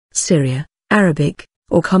Syria, Arabic,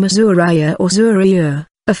 or Sūriyā or Sūriyā,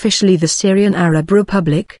 officially the Syrian Arab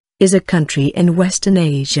Republic, is a country in Western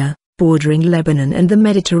Asia, bordering Lebanon and the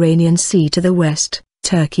Mediterranean Sea to the west,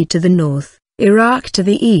 Turkey to the north, Iraq to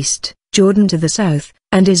the east, Jordan to the south,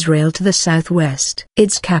 and Israel to the southwest.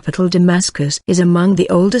 Its capital Damascus is among the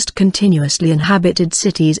oldest continuously inhabited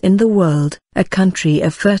cities in the world, a country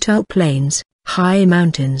of fertile plains, high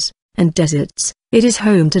mountains, and deserts. It is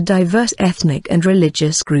home to diverse ethnic and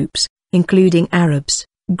religious groups, including Arabs,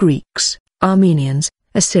 Greeks, Armenians,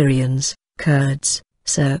 Assyrians, Kurds,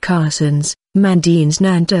 Circassians,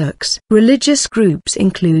 Mandeansnand Turks. Religious groups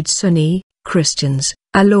include Sunni, Christians,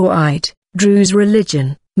 Alawite, Druze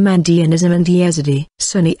religion, Mandeanism and Yezidi.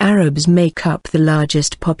 Sunni Arabs make up the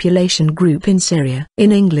largest population group in Syria.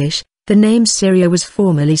 In English, the name Syria was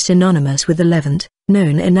formerly synonymous with the Levant,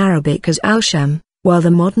 known in Arabic as al-Sham, while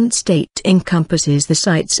the modern state encompasses the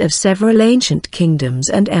sites of several ancient kingdoms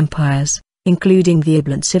and empires, including the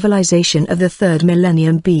Eblan civilization of the 3rd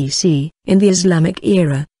millennium BC. In the Islamic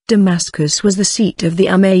era, Damascus was the seat of the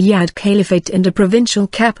Umayyad Caliphate and a provincial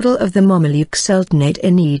capital of the Mamluk Sultanate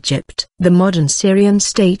in Egypt. The modern Syrian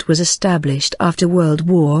state was established after World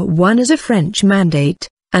War I as a French mandate,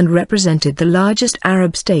 and represented the largest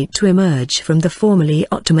Arab state to emerge from the formerly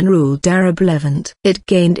Ottoman-ruled Arab Levant. It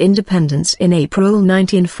gained independence in April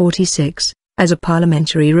 1946, as a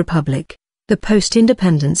parliamentary republic. The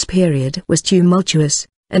post-independence period was tumultuous,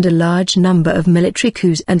 and a large number of military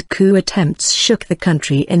coups and coup attempts shook the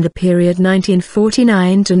country in the period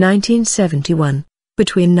 1949 to 1971.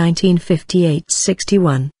 Between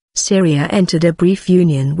 1958-61, Syria entered a brief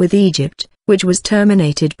union with Egypt, which was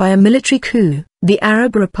terminated by a military coup. The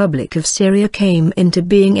Arab Republic of Syria came into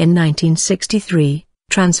being in 1963,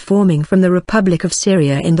 transforming from the Republic of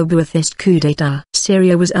Syria in the Ba'athist coup d'état.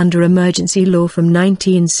 Syria was under emergency law from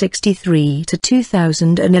 1963 to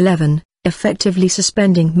 2011, effectively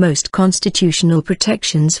suspending most constitutional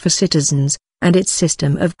protections for citizens, and its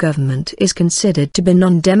system of government is considered to be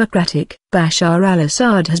non-democratic. Bashar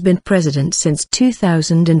al-Assad has been president since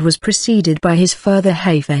 2000 and was preceded by his father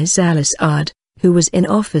Hafez al-Assad, who was in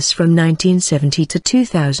office from 1970 to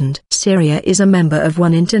 2000. Syria is a member of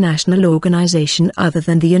one international organization other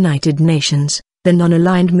than the United Nations, the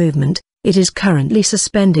Non-Aligned Movement. It is currently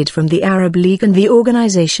suspended from the Arab League and the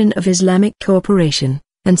Organization of Islamic Cooperation,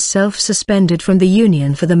 and self-suspended from the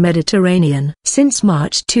Union for the Mediterranean. Since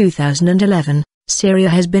March 2011, Syria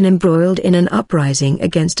has been embroiled in an uprising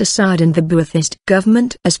against Assad and the Ba'athist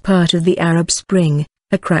government as part of the Arab Spring,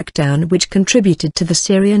 a crackdown which contributed to the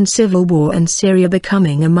Syrian civil war and Syria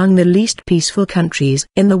becoming among the least peaceful countries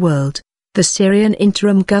in the world. The Syrian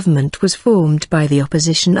interim government was formed by the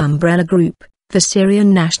opposition umbrella group, the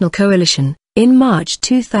Syrian National Coalition, in March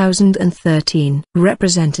 2013.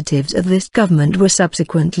 Representatives of this government were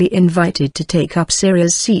subsequently invited to take up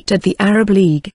Syria's seat at the Arab League.